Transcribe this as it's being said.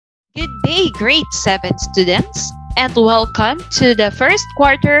Good day, grade 7 students, and welcome to the first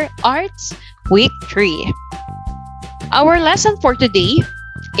quarter Arts Week 3. Our lesson for today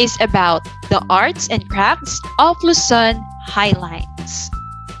is about the arts and crafts of Luzon, Highlands.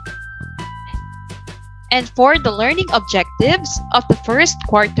 And for the learning objectives of the first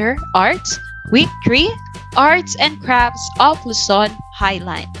quarter Arts Week 3, Arts and Crafts of Luzon,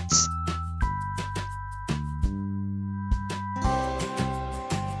 Highlands.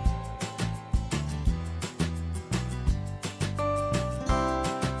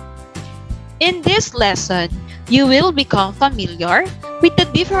 In this lesson, you will become familiar with the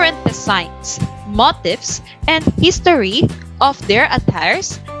different designs, motifs, and history of their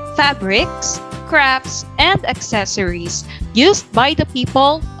attires, fabrics, crafts, and accessories used by the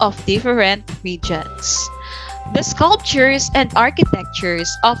people of different regions. The sculptures and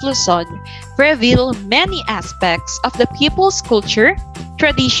architectures of Luzon reveal many aspects of the people's culture,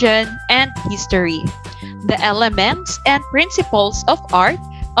 tradition, and history. The elements and principles of art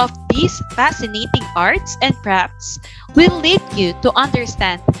of these fascinating arts and crafts will lead you to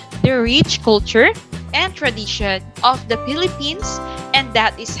understand the rich culture and tradition of the Philippines, and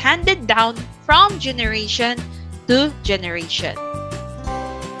that is handed down from generation to generation.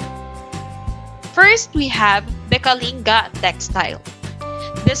 First, we have the Kalinga textile.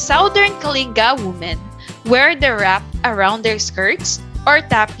 The southern Kalinga women wear the wrap around their skirts or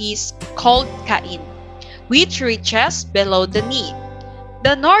tapis called kain, which reaches below the knee.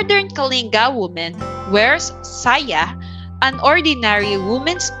 The northern Kalinga woman wears saya, an ordinary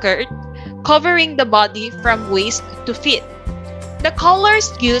woman's skirt covering the body from waist to feet. The colors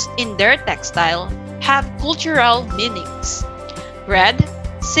used in their textile have cultural meanings. Red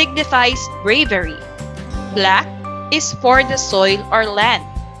signifies bravery. Black is for the soil or land.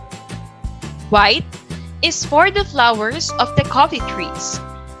 White is for the flowers of the coffee trees.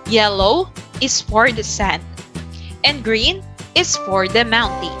 Yellow is for the sand. And green is for the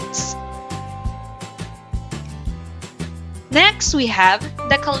mountains. Next, we have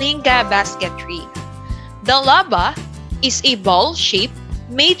the Kalinga basketry. The laba is a ball shape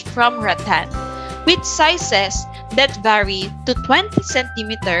made from rattan with sizes that vary to 20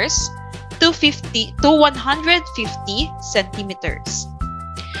 centimeters to 150 centimeters.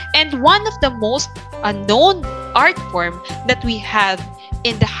 And one of the most unknown art form that we have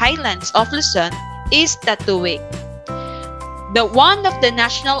in the highlands of Luzon is tattooing. One of the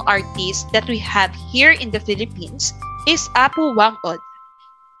national artists that we have here in the Philippines is Apu Wangod.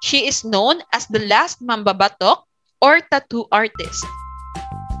 She is known as the last mambabatok or tattoo artist.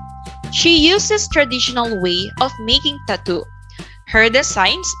 She uses traditional way of making tattoo. Her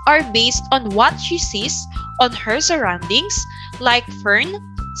designs are based on what she sees on her surroundings like fern,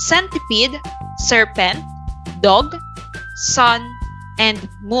 centipede, serpent, dog, sun, and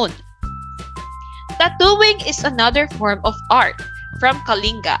moon. Tattooing is another form of art from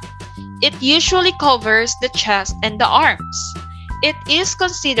Kalinga. It usually covers the chest and the arms. It is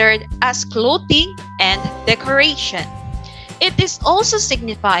considered as clothing and decoration. It is also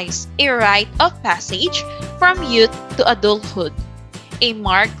signifies a rite of passage from youth to adulthood, a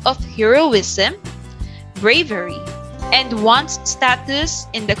mark of heroism, bravery, and one's status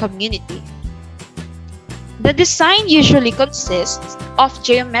in the community. The design usually consists of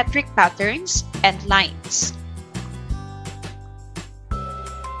geometric patterns and lines.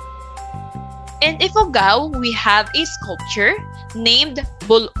 In Ifugao, we have a sculpture named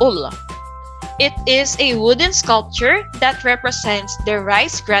Bulul. It is a wooden sculpture that represents the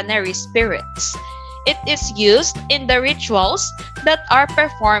rice granary spirits. It is used in the rituals that are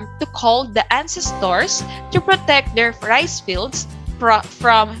performed to call the ancestors to protect their rice fields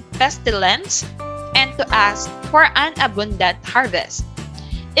from pestilence and to ask for an abundant harvest.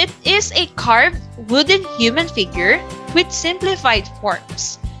 It is a carved wooden human figure with simplified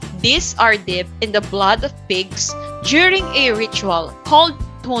forms. These are dipped in the blood of pigs during a ritual called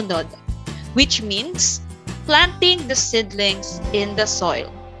tunod, which means planting the seedlings in the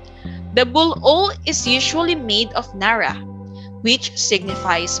soil. The bulol is usually made of nara, which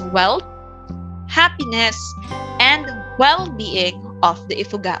signifies wealth, happiness, and well-being of the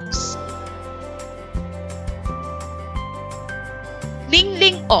Ifugaos.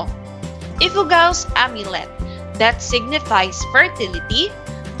 Lingling-o, Ifugao's amulet that signifies fertility,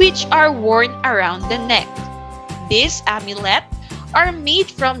 which are worn around the neck. These amulets are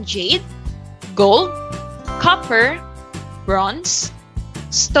made from jade, gold, copper, bronze,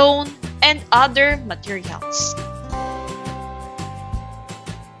 stone, and other materials.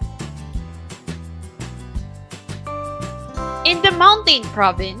 In the mountain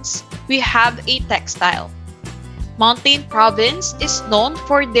province, we have a textile. Mountain Province is known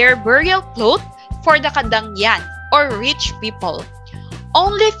for their burial cloth for the Kadangyan or rich people.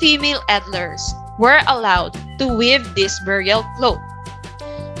 Only female idlers were allowed to weave this burial cloth.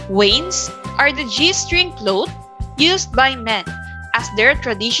 Wains are the G-string cloth used by men as their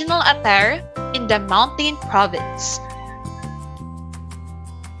traditional attire in the Mountain Province.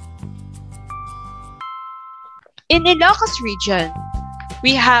 In Ilocos region,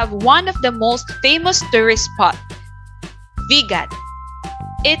 we have one of the most famous tourist spots, Vigan.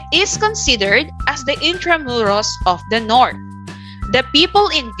 It is considered as the Intramuros of the North. The people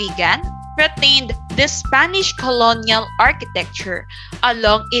in Vigan retained the Spanish colonial architecture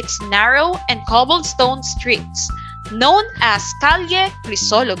along its narrow and cobblestone streets, known as Calle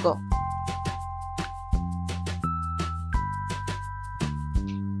Crisologo.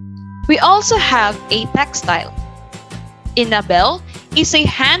 We also have a textile. Inabel is a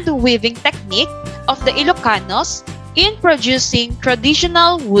hand-weaving technique of the Ilocanos in producing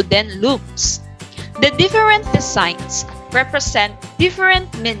traditional wooden looms. The different designs represent different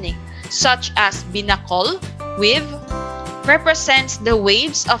meaning, such as binakol, weave, represents the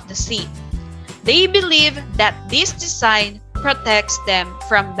waves of the sea. They believe that this design protects them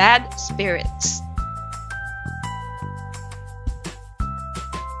from bad spirits.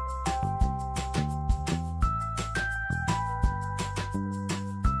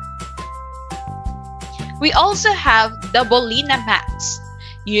 We also have the Bolina mats,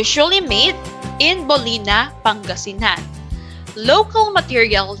 usually made in Bolina, Pangasinan. Local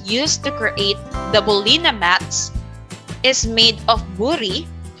material used to create the Bolina mats is made of buri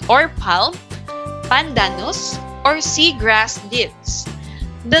or palm, pandanus or seagrass leaves.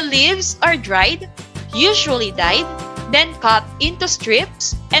 The leaves are dried, usually dyed, then cut into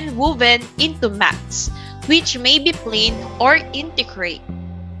strips and woven into mats, which may be plain or intricate.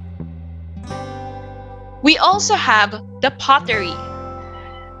 We also have the pottery.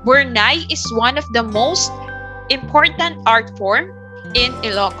 Burnay is one of the most important art form in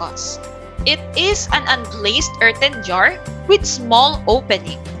Ilocos. It is an unglazed earthen jar with small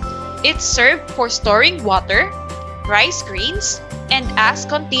opening. It's served for storing water, rice grains, and as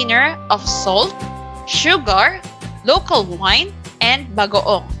container of salt, sugar, local wine, and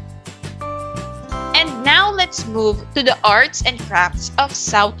bagoong. And now let's move to the arts and crafts of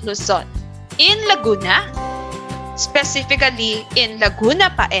South Luzon. In Laguna, specifically in Laguna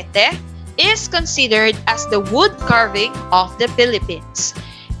Paete, is considered as the wood carving of the Philippines.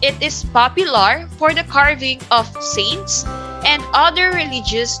 It is popular for the carving of saints and other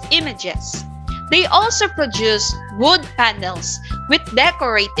religious images. They also produce wood panels with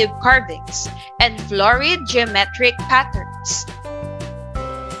decorative carvings and florid geometric patterns.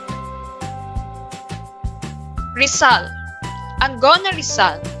 Rizal. Anggona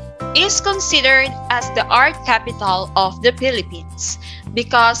Rizal is considered as the art capital of the Philippines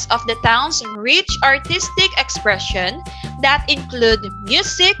because of the town's rich artistic expression that include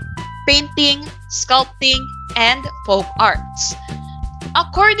music, painting, sculpting, and folk arts.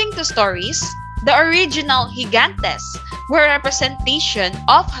 According to stories, the original gigantes were a representation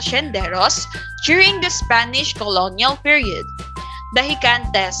of hacienderos during the Spanish colonial period. The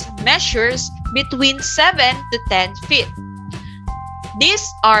gigantes measures between 7 to 10 feet. These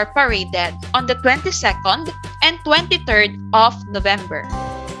are paraded on the 22nd and 23rd of November.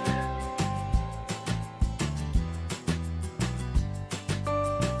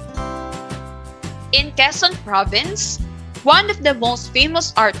 In Quezon Province, one of the most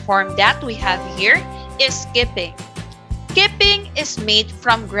famous art form that we have here is kipping. Kipping is made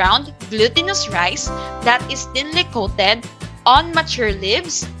from ground glutinous rice that is thinly coated on mature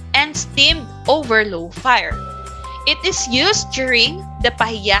leaves and steamed over low fire. It is used during the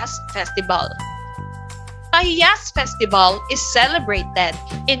Pahiyas Festival. Pahiyas Festival is celebrated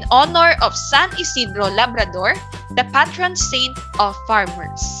in honor of San Isidro Labrador, the patron saint of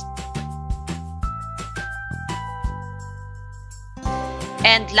farmers.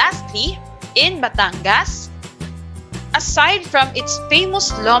 And lastly, in Batangas, aside from its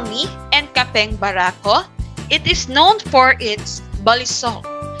famous lomi and kapeng barako, it is known for its balisong.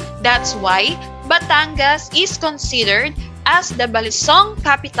 That's why Batangas is considered as the balisong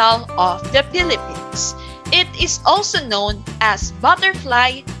capital of the Philippines. It is also known as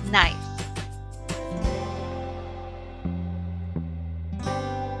butterfly knife.